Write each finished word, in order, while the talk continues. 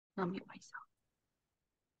I'll mute myself.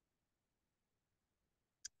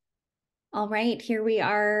 All right, here we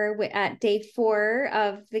are at day 4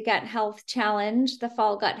 of the Gut Health Challenge, the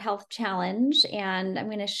Fall Gut Health Challenge. And I'm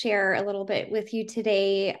going to share a little bit with you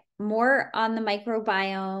today, more on the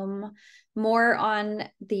microbiome, more on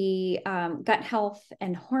the gut health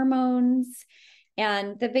and hormones.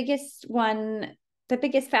 And the biggest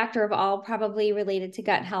factor of all, probably related to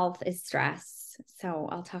gut health, is stress. So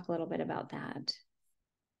I'll talk a little bit about that.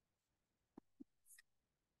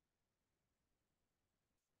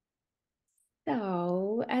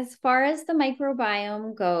 So, as far as the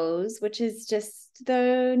microbiome goes, which is just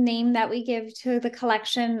the name that we give to the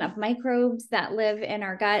collection of microbes that live in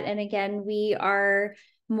our gut. And again, we are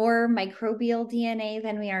more microbial DNA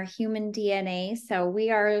than we are human DNA. So,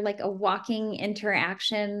 we are like a walking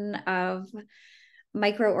interaction of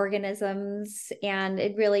microorganisms, and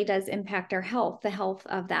it really does impact our health, the health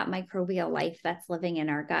of that microbial life that's living in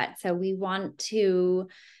our gut. So, we want to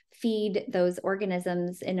feed those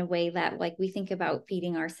organisms in a way that, like, we think about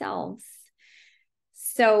feeding ourselves.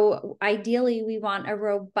 So ideally, we want a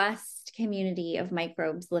robust community of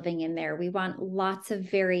microbes living in there. We want lots of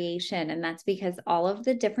variation, and that's because all of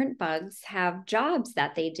the different bugs have jobs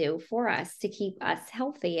that they do for us to keep us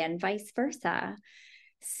healthy, and vice versa.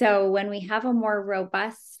 So when we have a more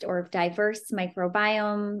robust or diverse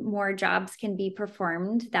microbiome, more jobs can be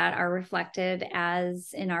performed that are reflected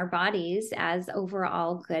as in our bodies as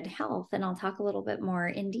overall good health. And I'll talk a little bit more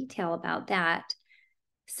in detail about that.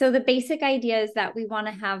 So the basic idea is that we want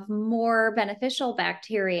to have more beneficial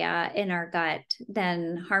bacteria in our gut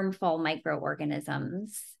than harmful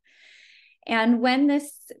microorganisms. And when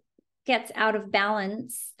this gets out of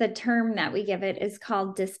balance, the term that we give it is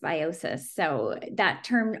called dysbiosis. So that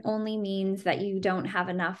term only means that you don't have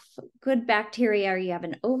enough good bacteria, or you have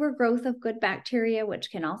an overgrowth of good bacteria, which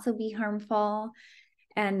can also be harmful,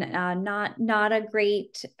 and not a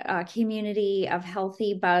great community of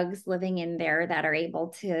healthy bugs living in there that are able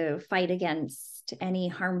to fight against any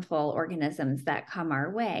harmful organisms that come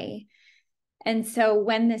our way. And so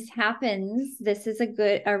when this happens, this is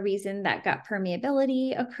a reason that gut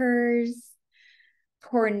permeability occurs,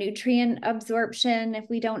 poor nutrient absorption. If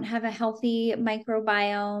we don't have a healthy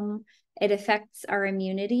microbiome, it affects our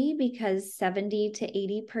immunity, because 70 to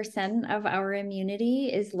 80% of our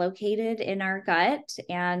immunity is located in our gut.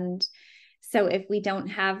 And so if we don't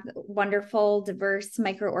have wonderful, diverse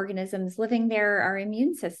microorganisms living there, our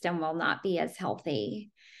immune system will not be as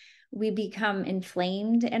healthy. We become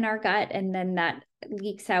inflamed in our gut, and then that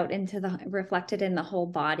leaks out into reflected in the whole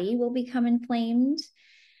body, will become inflamed.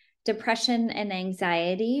 Depression and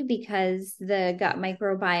anxiety, because the gut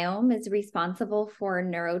microbiome is responsible for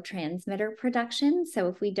neurotransmitter production. So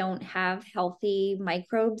if we don't have healthy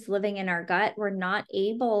microbes living in our gut, we're not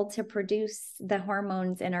able to produce the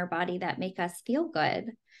hormones in our body that make us feel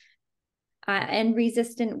good. And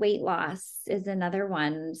resistant weight loss is another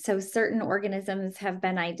one. So certain organisms have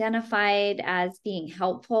been identified as being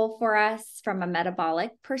helpful for us from a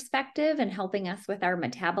metabolic perspective and helping us with our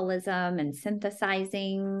metabolism and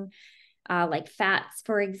synthesizing, like fats,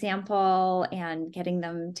 for example, and getting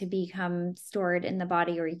them to become stored in the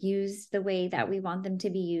body or used the way that we want them to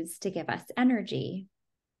be used to give us energy.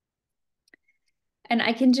 And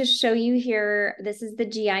I can just show you here, this is the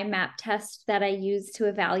GI map test that I use to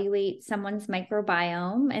evaluate someone's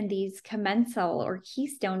microbiome. And these commensal or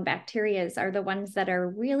keystone bacteria are the ones that are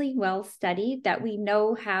really well studied, that we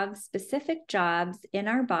know have specific jobs in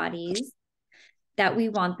our bodies that we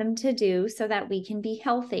want them to do so that we can be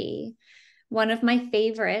healthy. One of my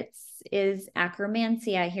favorites is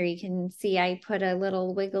Akkermansia. Here you can see I put a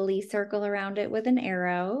little wiggly circle around it with an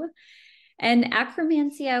arrow. And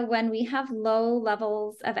Akkermansia, when we have low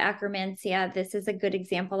levels of Akkermansia, this is a good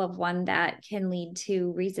example of one that can lead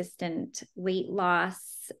to resistant weight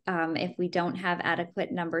loss if we don't have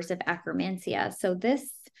adequate numbers of Akkermansia. So this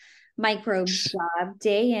microbe's job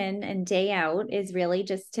day in and day out is really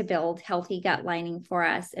just to build healthy gut lining for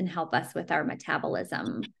us and help us with our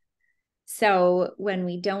metabolism. So when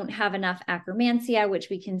we don't have enough Akkermansia, which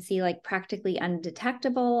we can see like practically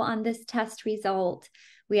undetectable on this test result,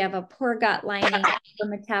 we have a poor gut lining for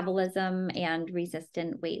metabolism and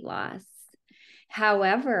resistant weight loss.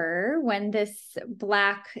 However, when this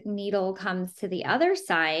black needle comes to the other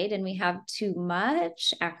side and we have too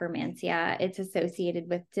much Akkermansia, it's associated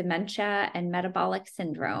with dementia and metabolic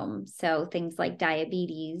syndrome. So things like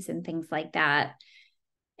diabetes and things like that.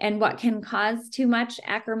 And what can cause too much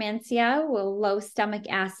Akkermansia? Well, low stomach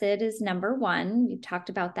acid is number one. We've talked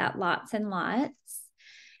about that lots and lots.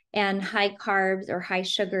 and high carbs or high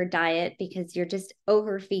sugar diet, because you're just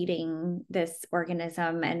overfeeding this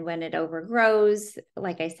organism. And when it overgrows,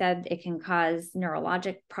 like I said, it can cause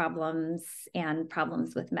neurologic problems and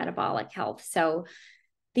problems with metabolic health. So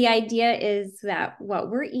the idea is that what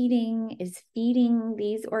we're eating is feeding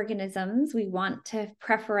these organisms. We want to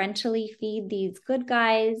preferentially feed these good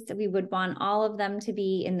guys. We would want all of them to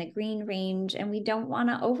be in the green range, and we don't want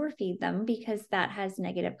to overfeed them because that has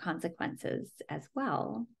negative consequences as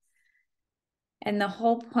well. And the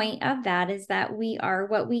whole point of that is that we are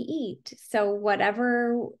what we eat. So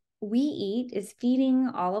whatever we eat is feeding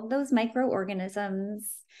all of those microorganisms.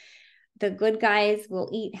 The good guys will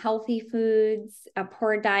eat healthy foods. A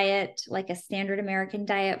poor diet, like a standard American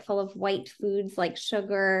diet full of white foods like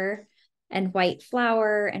sugar and white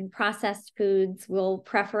flour and processed foods, will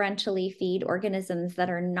preferentially feed organisms that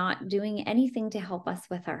are not doing anything to help us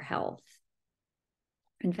with our health.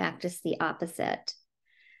 In fact, just the opposite.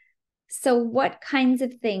 So what kinds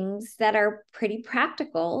of things that are pretty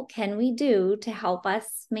practical can we do to help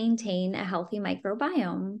us maintain a healthy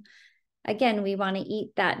microbiome? Again, we want to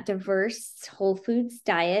eat that diverse whole foods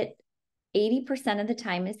diet. 80% of the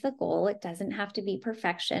time is the goal. It doesn't have to be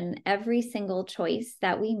perfection. Every single choice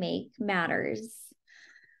that we make matters.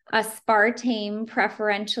 Aspartame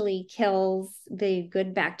preferentially kills the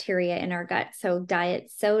good bacteria in our gut. So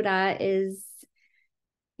diet soda is,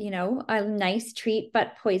 a nice treat,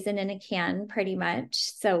 but poison in a can pretty much.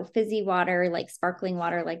 So fizzy water, like sparkling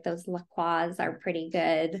water, like those La Croix are pretty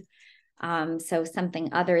good. So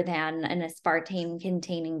something other than an aspartame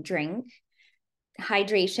containing drink.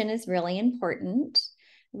 Hydration is really important.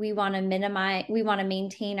 We want to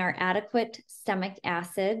maintain our adequate stomach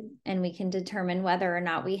acid, and we can determine whether or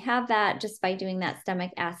not we have that just by doing that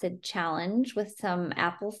stomach acid challenge with some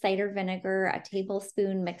apple cider vinegar, a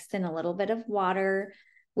tablespoon mixed in a little bit of water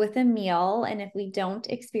with a meal. And if we don't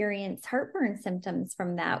experience heartburn symptoms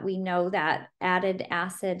from that, we know that added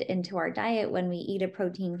acid into our diet when we eat a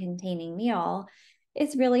protein containing meal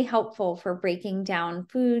is really helpful for breaking down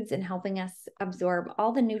foods and helping us absorb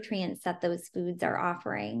all the nutrients that those foods are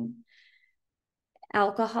offering.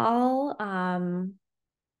 Alcohol,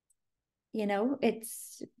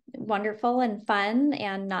 it's wonderful and fun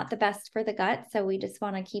and not the best for the gut. So we just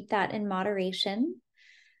want to keep that in moderation.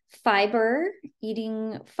 Fiber,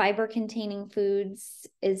 eating fiber containing foods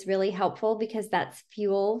is really helpful because that's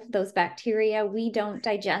fuel, those bacteria. We don't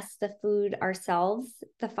digest the food ourselves,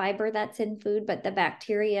 the fiber that's in food, but the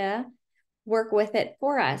bacteria work with it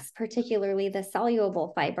for us, particularly the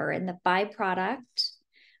soluble fiber. And the byproduct,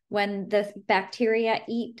 when the bacteria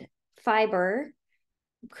eat fiber,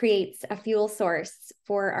 creates a fuel source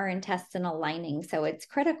for our intestinal lining. So it's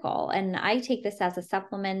critical. And I take this as a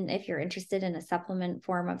supplement. If you're interested in a supplement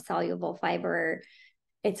form of soluble fiber,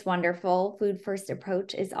 it's wonderful. Food first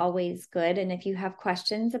approach is always good. And if you have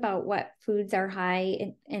questions about what foods are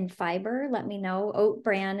high in fiber, let me know. Oat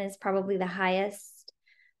bran is probably the highest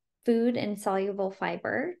food in soluble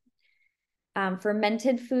fiber.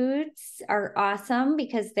 Fermented foods are awesome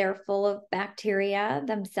because they're full of bacteria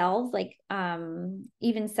themselves, like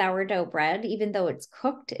even sourdough bread, even though it's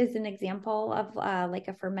cooked, is an example of like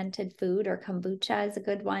a fermented food, or kombucha is a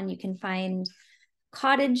good one. You can find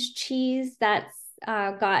cottage cheese that's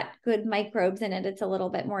got good microbes in it. It's a little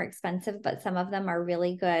bit more expensive, but some of them are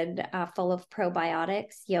really good, full of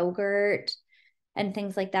probiotics, yogurt, and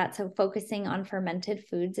things like that. So focusing on fermented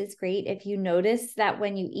foods is great. If you notice that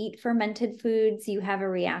when you eat fermented foods, you have a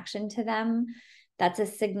reaction to them, that's a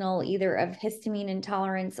signal either of histamine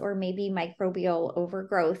intolerance or maybe microbial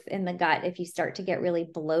overgrowth in the gut if you start to get really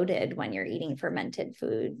bloated when you're eating fermented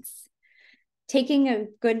foods. Taking a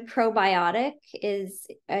good probiotic is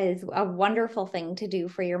a wonderful thing to do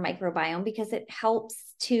for your microbiome because it helps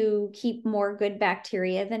to keep more good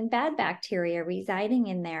bacteria than bad bacteria residing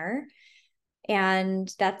in there. And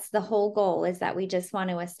that's the whole goal, is that we just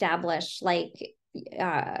want to establish like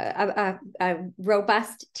a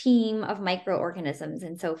robust team of microorganisms.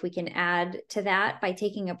 And so if we can add to that by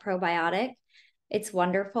taking a probiotic, it's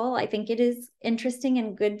wonderful. I think it is interesting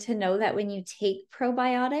and good to know that when you take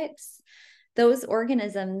probiotics, those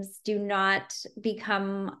organisms do not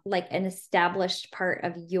become like an established part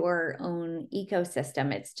of your own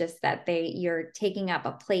ecosystem. It's just that you're taking up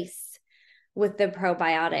a place with the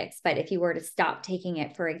probiotics. But if you were to stop taking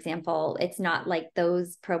it, for example, it's not like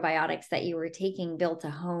those probiotics that you were taking built a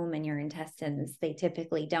home in your intestines. They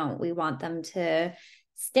typically don't. We want them to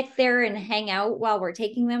stick there and hang out while we're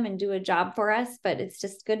taking them and do a job for us. But it's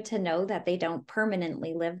just good to know that they don't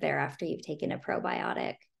permanently live there after you've taken a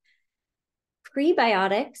probiotic.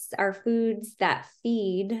 Prebiotics are foods that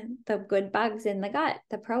feed the good bugs in the gut,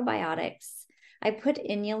 the probiotics. I put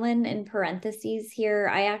inulin in parentheses here.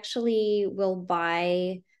 I actually will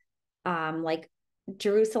buy like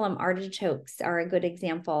Jerusalem artichokes are a good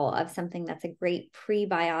example of something that's a great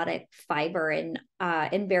prebiotic fiber. And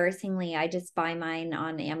embarrassingly, I just buy mine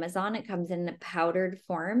on Amazon. It comes in a powdered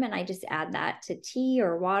form, and I just add that to tea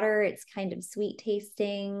or water. It's kind of sweet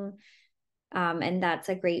tasting. And that's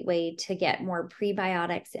a great way to get more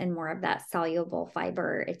prebiotics and more of that soluble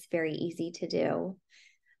fiber. It's very easy to do.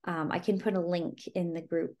 I can put a link in the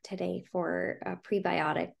group today for a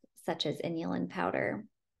prebiotic such as inulin powder.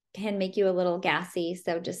 Can make you a little gassy,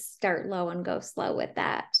 so just start low and go slow with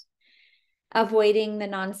that. Avoiding the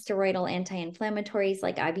non-steroidal anti-inflammatories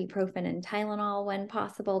like ibuprofen and Tylenol when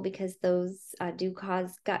possible, because those do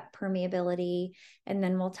cause gut permeability. And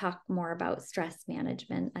then we'll talk more about stress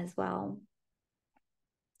management as well.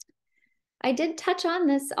 I did touch on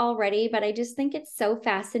this already, but I just think it's so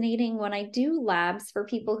fascinating when I do labs for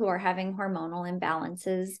people who are having hormonal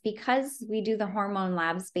imbalances. Because we do the hormone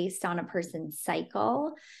labs based on a person's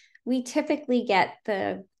cycle, we typically get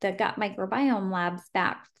the gut microbiome labs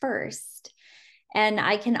back first. And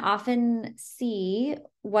I can often see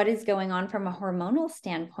what is going on from a hormonal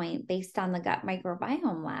standpoint based on the gut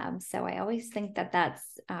microbiome lab. So I always think that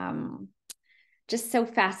that's just so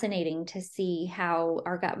fascinating to see how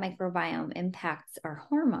our gut microbiome impacts our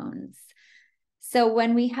hormones. So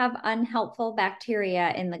when we have unhelpful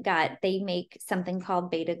bacteria in the gut, they make something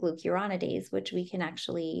called beta-glucuronidase, which we can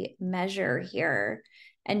actually measure here.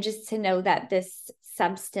 And just to know that this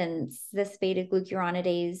substance, this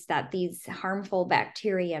beta-glucuronidase that these harmful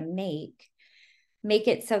bacteria make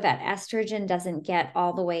it so that estrogen doesn't get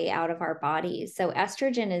all the way out of our bodies. So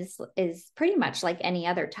estrogen is pretty much like any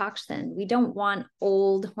other toxin. We don't want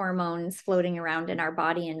old hormones floating around in our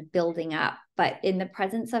body and building up. But in the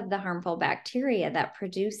presence of the harmful bacteria that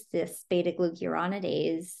produce this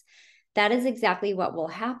beta-glucuronidase, that is exactly what will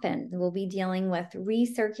happen. We'll be dealing with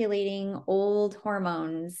recirculating old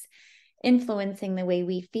hormones influencing the way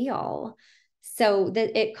we feel. So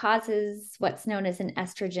that it causes what's known as an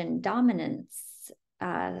estrogen dominance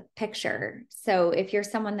picture. So if you're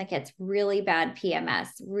someone that gets really bad PMS,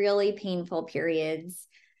 really painful periods,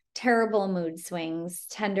 terrible mood swings,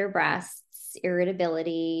 tender breasts,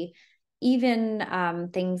 irritability, even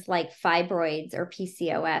things like fibroids or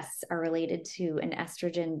PCOS are related to an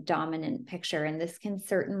estrogen dominant picture. And this can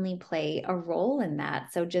certainly play a role in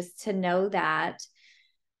that. So just to know that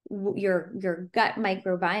your gut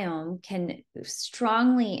microbiome can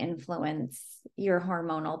strongly influence your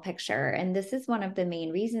hormonal picture. And this is one of the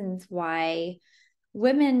main reasons why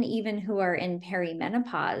women, even who are in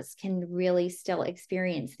perimenopause, can really still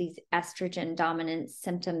experience these estrogen dominant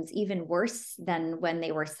symptoms even worse than when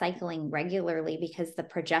they were cycling regularly, because the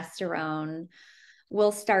progesterone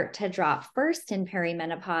will start to drop first in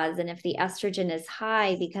perimenopause. And if the estrogen is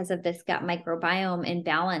high because of this gut microbiome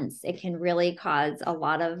imbalance, it can really cause a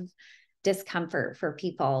lot of discomfort for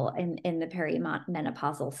people in the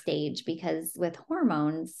perimenopausal stage, because with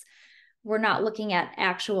hormones, we're not looking at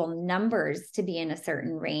actual numbers to be in a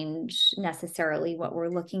certain range necessarily. What we're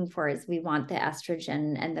looking for is we want the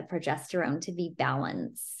estrogen and the progesterone to be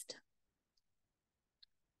balanced.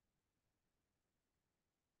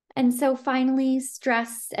 And so finally,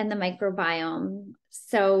 stress and the microbiome.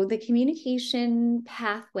 So the communication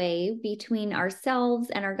pathway between ourselves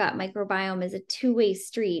and our gut microbiome is a two-way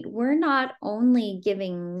street. We're not only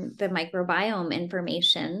giving the microbiome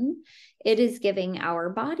information, it is giving our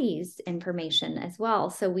bodies information as well.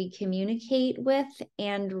 So we communicate with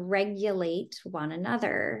and regulate one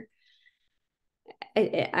another.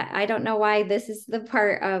 I don't know why this is the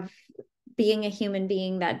part of being a human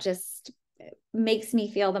being that just makes me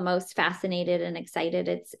feel the most fascinated and excited.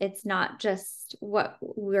 It's not just what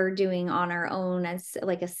we're doing on our own as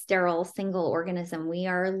like a sterile single organism. We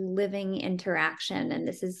are living interaction. And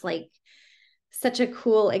this is like such a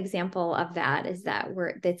cool example of that, is that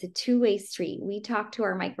it's a two-way street. We talk to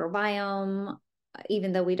our microbiome,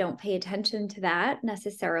 even though we don't pay attention to that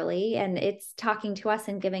necessarily. And it's talking to us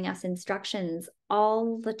and giving us instructions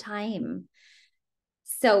all the time.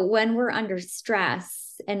 So when we're under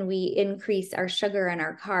stress and we increase our sugar and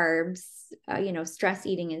our carbs, stress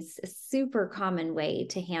eating is a super common way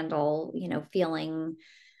to handle, feeling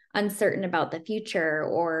uncertain about the future,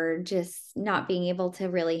 or just not being able to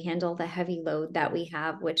really handle the heavy load that we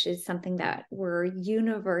have, which is something that we're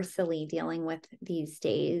universally dealing with these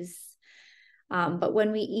days. But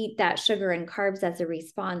when we eat that sugar and carbs as a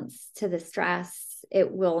response to the stress,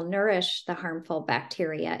 it will nourish the harmful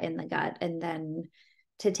bacteria in the gut. And then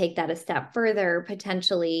to take that a step further,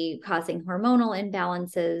 potentially causing hormonal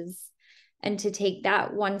imbalances And to take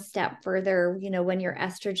that one step further, when your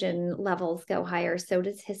estrogen levels go higher, so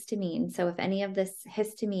does histamine. So if any of this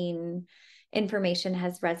histamine information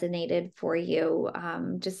has resonated for you,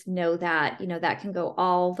 just know that, that can go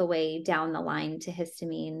all the way down the line to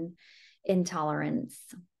histamine intolerance.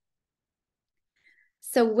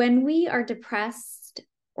 So when we are depressed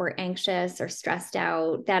or anxious or stressed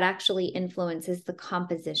out, that actually influences the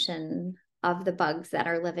composition of the bugs that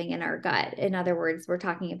are living in our gut. In other words, we're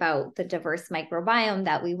talking about the diverse microbiome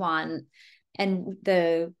that we want, and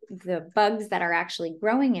the bugs that are actually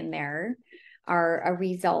growing in there are a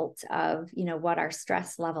result of what our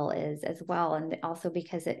stress level is as well, and also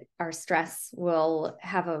because our stress will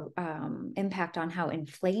have a impact on how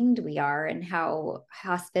inflamed we are and how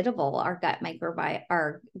hospitable our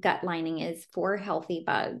gut lining is for healthy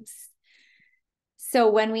bugs.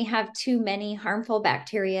 So when we have too many harmful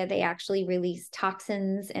bacteria, they actually release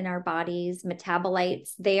toxins in our bodies,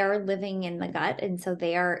 metabolites. They are living in the gut, and so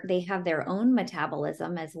they have their own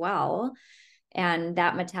metabolism as well. And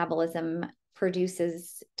that metabolism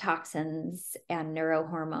produces toxins and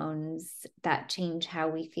neurohormones that change how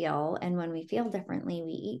we feel. And when we feel differently,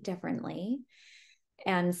 we eat differently.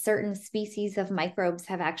 And certain species of microbes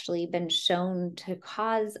have actually been shown to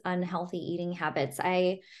cause unhealthy eating habits.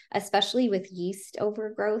 Especially with yeast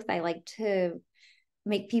overgrowth, I like to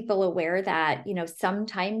make people aware that,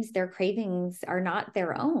 sometimes their cravings are not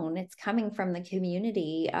their own. It's coming from the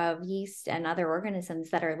community of yeast and other organisms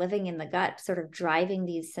that are living in the gut, sort of driving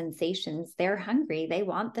these sensations. They're hungry. They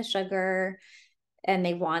want the sugar and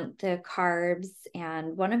they want the carbs.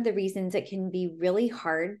 And one of the reasons it can be really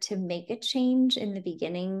hard to make a change in the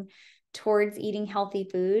beginning towards eating healthy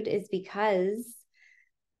food is because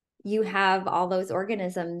you have all those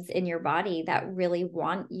organisms in your body that really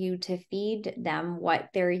want you to feed them what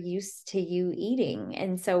they're used to you eating.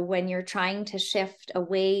 And so when you're trying to shift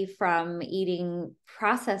away from eating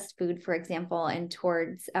processed food, for example, and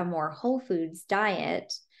towards a more whole foods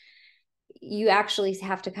diet, you actually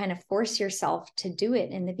have to kind of force yourself to do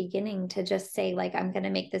it in the beginning, to just say, like, I'm going to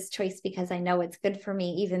make this choice because I know it's good for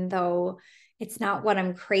me, even though it's not what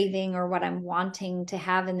I'm craving or what I'm wanting to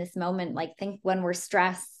have in this moment. Like, think when we're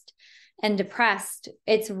stressed and depressed,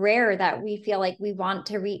 it's rare that we feel like we want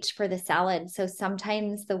to reach for the salad. So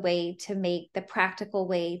sometimes the practical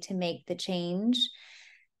way to make the change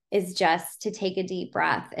is just to take a deep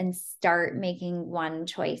breath and start making one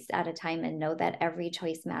choice at a time, and know that every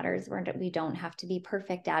choice matters. We don't have to be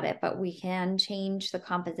perfect at it, but we can change the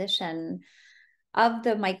composition of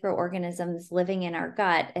the microorganisms living in our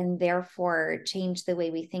gut, and therefore change the way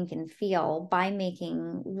we think and feel by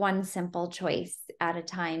making one simple choice at a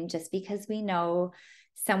time, just because we know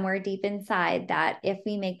somewhere deep inside that if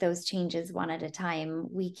we make those changes one at a time,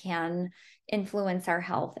 we can influence our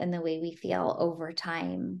health and the way we feel over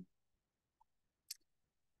time.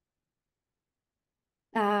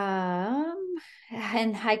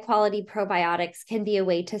 And high quality probiotics can be a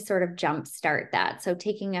way to sort of jumpstart that. So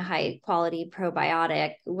taking a high quality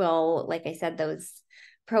probiotic will, like I said, those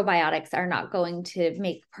probiotics are not going to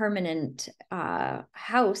make permanent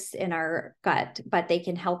house in our gut, but they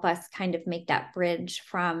can help us kind of make that bridge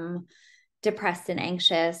from depressed and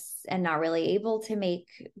anxious and not really able to make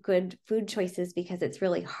good food choices, because it's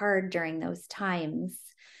really hard during those times,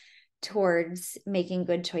 towards making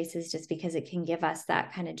good choices, just because it can give us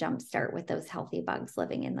that kind of jump start with those healthy bugs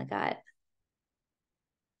living in the gut.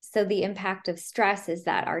 So the impact of stress is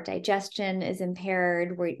that our digestion is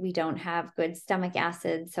impaired. We don't have good stomach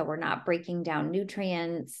acid, so we're not breaking down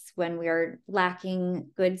nutrients. When we're lacking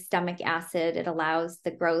good stomach acid, it allows the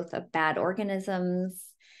growth of bad organisms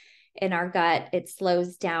in our gut. It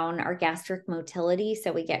slows down our gastric motility,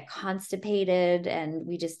 so we get constipated and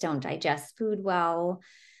we just don't digest food well.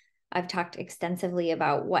 I've talked extensively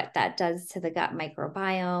about what that does to the gut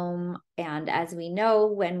microbiome. And as we know,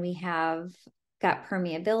 when we have gut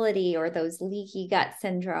permeability or those leaky gut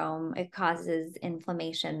syndrome, it causes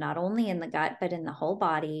inflammation not only in the gut, but in the whole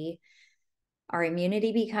body. Our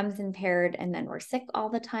immunity becomes impaired, and then we're sick all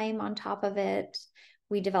the time on top of it.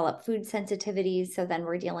 We develop food sensitivities, so then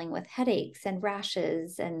we're dealing with headaches and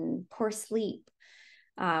rashes and poor sleep.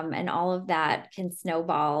 And all of that can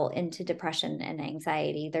snowball into depression and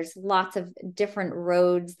anxiety. There's lots of different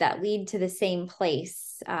roads that lead to the same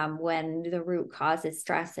place when the root cause is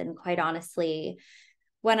stress. And quite honestly,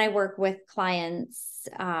 when I work with clients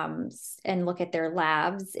and look at their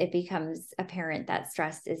labs, it becomes apparent that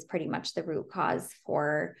stress is pretty much the root cause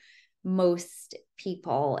for most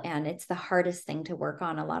people. And it's the hardest thing to work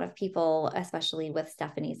on. A lot of people, especially with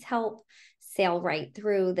Stephanie's help, sail right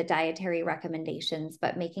through the dietary recommendations,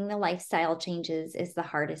 but making the lifestyle changes is the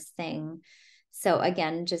hardest thing. So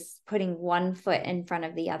again, just putting one foot in front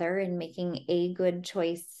of the other and making a good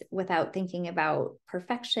choice without thinking about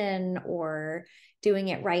perfection or doing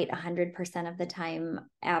it right 100% of the time.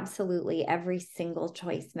 Absolutely every single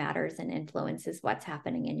choice matters and influences what's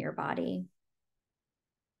happening in your body.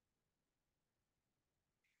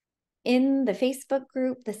 In the Facebook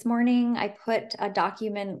group this morning, I put a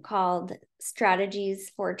document called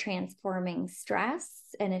Strategies for Transforming Stress,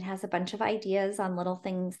 and it has a bunch of ideas on little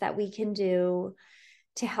things that we can do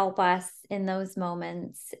to help us in those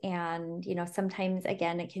moments. And, sometimes,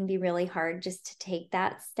 again, it can be really hard just to take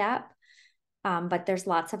that step. But there's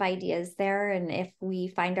lots of ideas there. And if we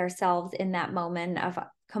find ourselves in that moment of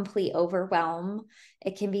complete overwhelm,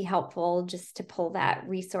 it can be helpful just to pull that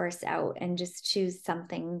resource out and just choose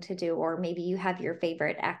something to do. Or maybe you have your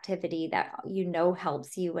favorite activity that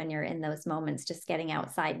helps you when you're in those moments. Just getting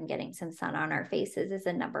outside and getting some sun on our faces is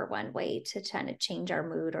a number one way to kind of change our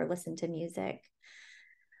mood, or listen to music.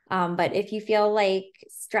 But if you feel like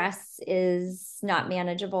stress is not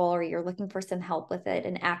manageable, or you're looking for some help with it,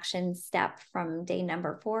 an action step from day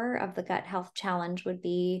number 4 of the Gut Health Challenge would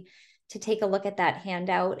be to take a look at that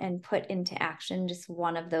handout and put into action just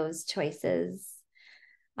one of those choices.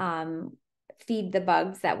 Feed the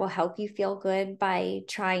bugs that will help you feel good by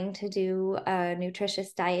trying to do a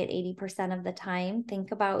nutritious diet 80% of the time.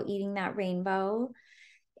 Think about eating that rainbow,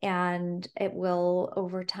 and it will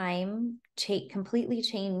over time completely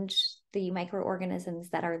change the microorganisms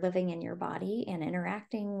that are living in your body and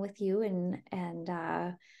interacting with you, and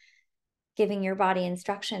giving your body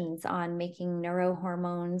instructions on making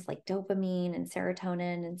neurohormones like dopamine and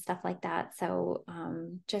serotonin and stuff like that. So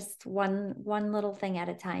just one little thing at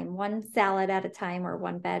a time, one salad at a time, or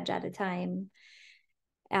one veg at a time.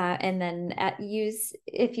 And then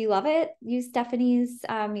if you love it, use Stephanie's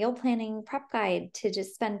meal planning prep guide to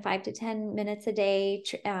just spend 5 to 10 minutes a day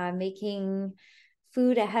making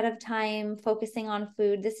food ahead of time, focusing on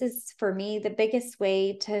food. This is, for me, the biggest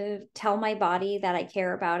way to tell my body that I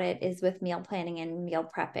care about it is with meal planning and meal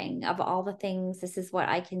prepping. Of all the things, this is what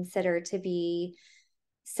I consider to be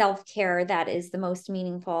self-care that is the most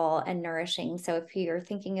meaningful and nourishing. So if you're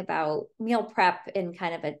thinking about meal prep in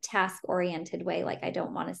kind of a task-oriented way, like I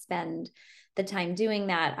don't want to spend the time doing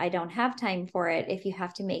that, I don't have time for it. If you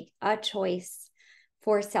have to make a choice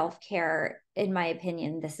for self-care, in my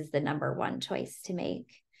opinion, this is the number one choice to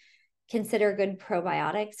make. Consider good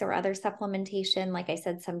probiotics or other supplementation. Like I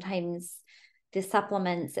said, sometimes the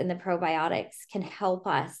supplements and the probiotics can help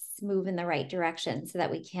us move in the right direction so that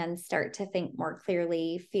we can start to think more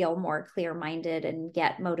clearly, feel more clear-minded, and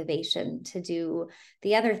get motivation to do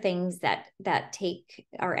the other things that take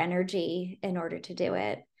our energy in order to do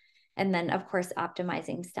it. And then, of course,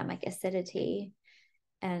 optimizing stomach acidity.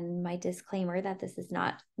 And my disclaimer that this is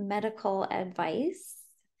not medical advice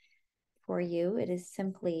for you. It is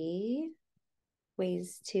simply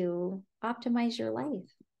ways to optimize your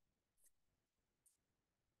life.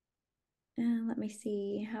 Let me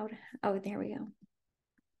see oh, there we go.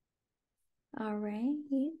 All right.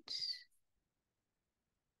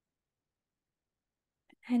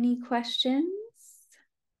 Any questions?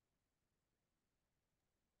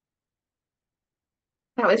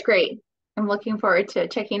 That was great. I'm looking forward to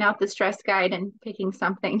checking out the stress guide and picking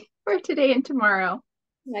something for today and tomorrow.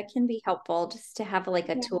 That can be helpful just to have like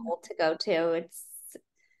a tool to go to. It's,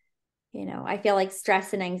 I feel like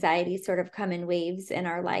stress and anxiety sort of come in waves in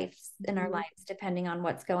our lives, depending on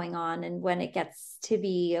what's going on. And when it gets to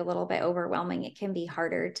be a little bit overwhelming, it can be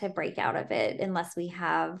harder to break out of it unless we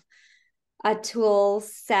have a tool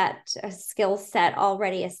set, a skill set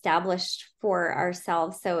already established for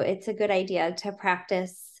ourselves. So it's a good idea to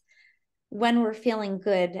practice when we're feeling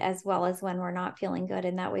good as well as when we're not feeling good.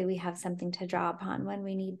 And that way we have something to draw upon when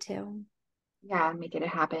we need to. Yeah, make it a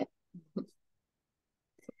habit.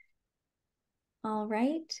 All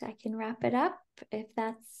right, I can wrap it up if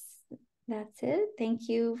that's it. Thank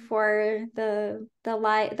you for the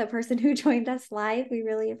person who joined us live. We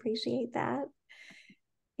really appreciate that.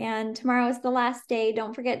 And tomorrow is the last day.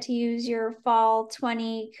 Don't forget to use your fall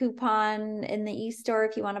 20 coupon in the e-store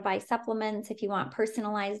if you want to buy supplements. If you want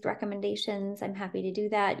personalized recommendations, I'm happy to do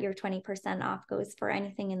that. Your 20% off goes for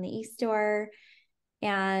anything in the e-store.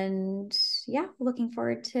 And yeah, looking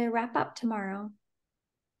forward to wrap up tomorrow.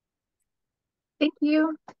 Thank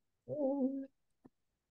you.